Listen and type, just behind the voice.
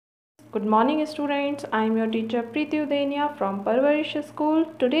Good morning students, I am your teacher Preeti Udenia from Parvarish School.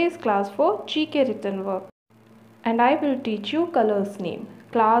 Today is class for GK written work and I will teach you colors name.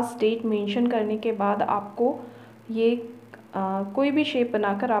 Class date mention करने के बाद आपको ये कोई भी shape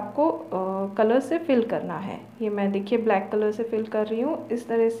बनाकर आपको colour से फिल करना है। ये मैं देखिए ब्लैक कलर से फिल कर रही हूँ। इस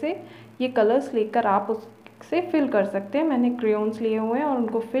तरह से ये कलर्स लेकर आप उससे फिल कर सकते हैं। मैंने क्रेयॉन्स लिए हुए हैं और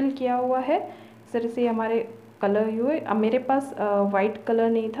उनको फिल किया हुआ है। इस तरह से हमारे कलर हुए। अब मेरे पास वाइट कलर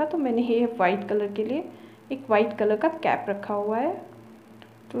नहीं था तो मैंने ये वाइट कलर के लिए एक वाइट कलर का कैप रखा हुआ है।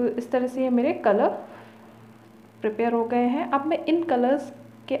 तो इस तरह से ये मेरे कलर प्रिपेयर हो गए हैं। अब मैं इन कलर्स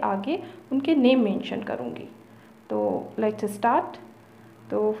के आगे उनके नेम मेंशन करूँगी। तो लेट्स स्टार्ट।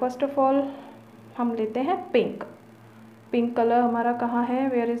 तो फर्स्ट ऑफ ऑल हम लेते हैं पिंक। पिंक कलर हमारा कहाँ है?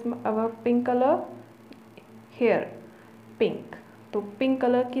 Where is our pink colour? Hair pink. तो पिंक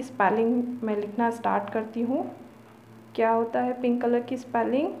कलर की स्पेलिंग मैं लिखना स्टार्ट करती हूँ। क्या होता है पिंक कलर की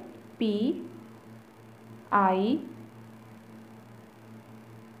स्पेलिंग? PINK।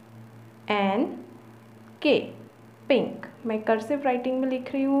 पिंक। मैं कर्सिव राइटिंग में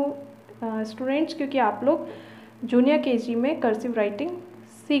लिख रही हूँ स्टूडेंट्स, क्योंकि आप लोग जूनियर KG में कर्सिव राइटिंग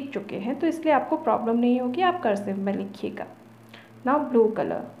सीख चुके हैं, तो इसलिए आपको प्रॉब्लम नहीं होगी। आप कर्सिव में लिखिएगा। Now blue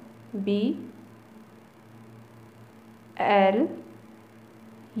colour,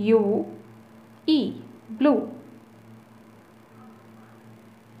 BLUE, blue.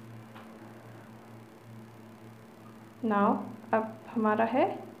 Now अब हमारा है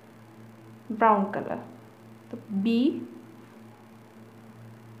ब्राउन कलर। तो BROWN,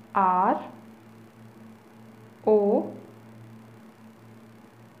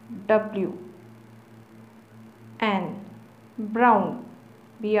 brown,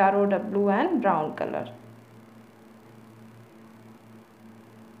 BROWN, brown colour.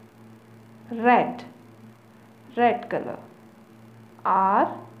 Red colour,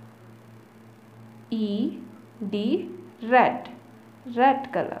 RED, red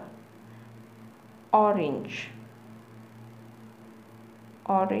colour. Orange,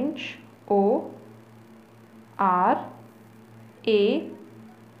 ORANGE,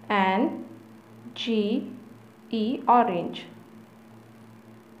 orange.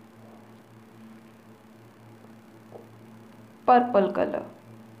 Purple colour,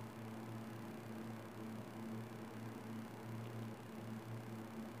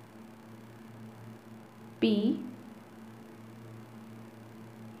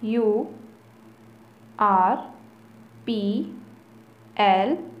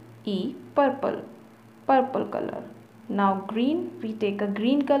 PURPLE, purple color. Now green, we take a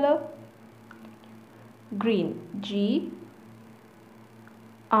green color. Green, GREE,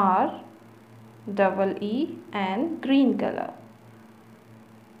 green color.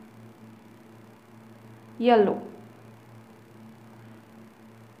 Yellow,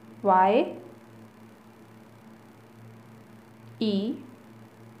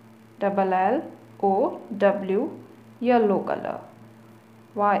 YELLLOW, yellow color.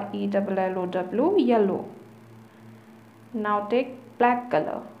 YELLLOW, yellow. Now take black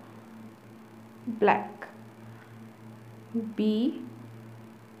color. Black, BLACK,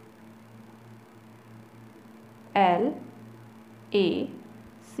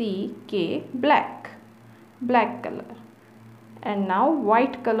 black color. And now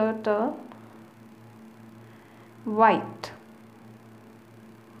white color turn.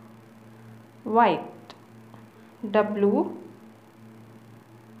 White, W,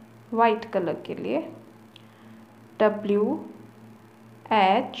 white color के लिए WHITE,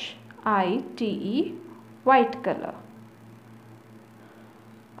 white color.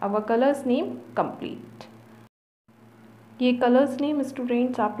 Our colors name complete. ये colours name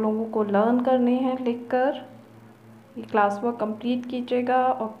students आप लोगों को learn करने हैं लिखकर। ये क्लास वर्क कंप्लीट कीजिएगा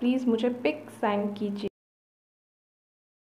और प्लीज़ मुझे पिक सेंड कीजिए।